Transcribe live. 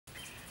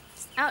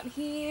out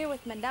here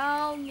with my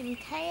dog and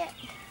cat.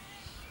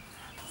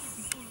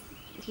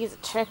 He's a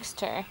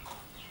trickster.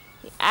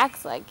 He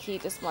acts like he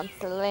just wants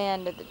to lay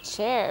under the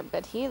chair,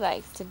 but he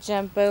likes to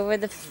jump over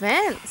the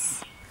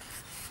fence.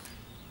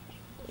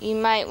 You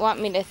might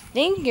want me to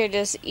think you're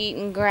just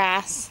eating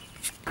grass.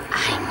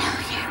 I know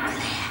your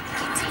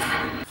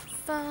plan, Kitty.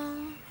 So,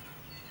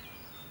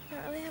 I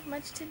don't really have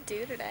much to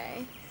do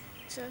today.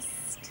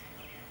 Just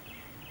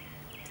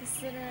to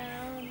sit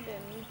around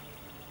and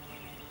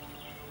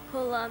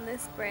pull on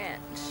this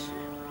branch.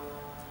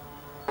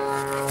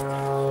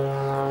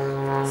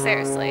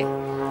 Seriously.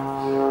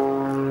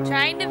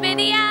 Trying to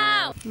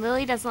video!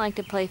 Lily doesn't like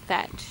to play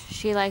fetch.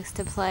 She likes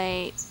to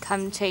play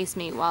come chase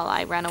me while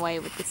I run away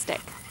with the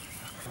stick.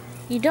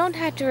 You don't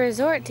have to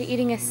resort to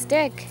eating a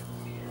stick.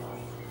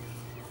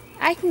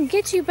 I can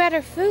get you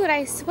better food,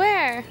 I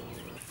swear.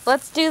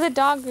 Let's do the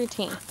dog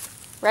routine.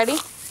 Ready?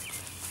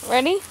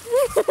 Ready?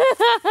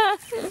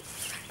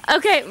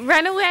 Okay,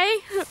 run away.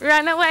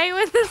 Run away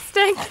with the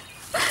stick.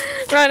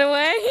 Run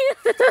away.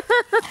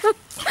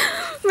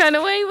 Run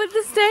away with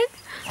the stick.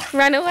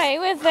 Run away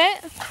with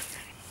it.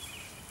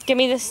 Give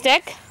me the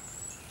stick.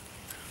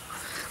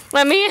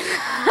 Let me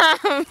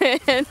have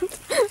it.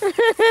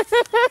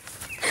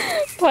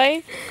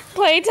 Play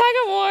tug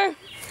of war.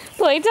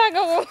 Play tug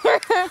of war.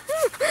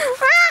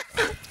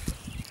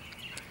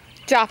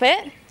 Drop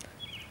it.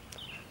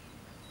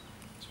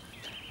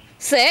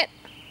 Sit.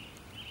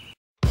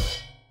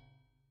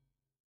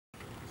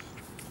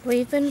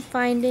 We've been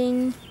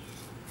finding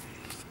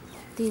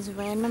these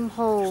random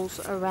holes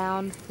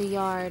around the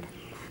yard,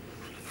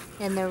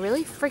 and they're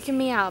really freaking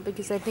me out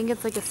because I think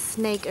it's like a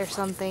snake or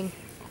something.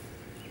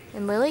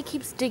 And Lily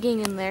keeps digging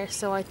in there,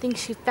 so I think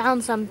she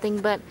found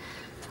something, but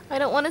I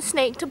don't want a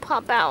snake to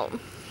pop out.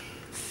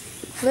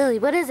 Lily,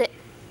 what is it?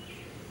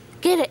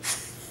 Get it.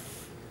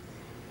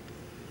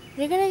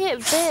 You're gonna get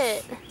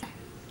bit.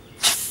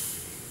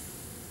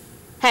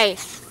 Hey.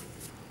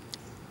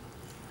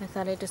 I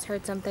thought I just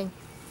heard something.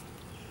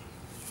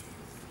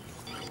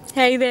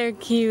 Hey there,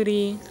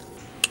 cutie.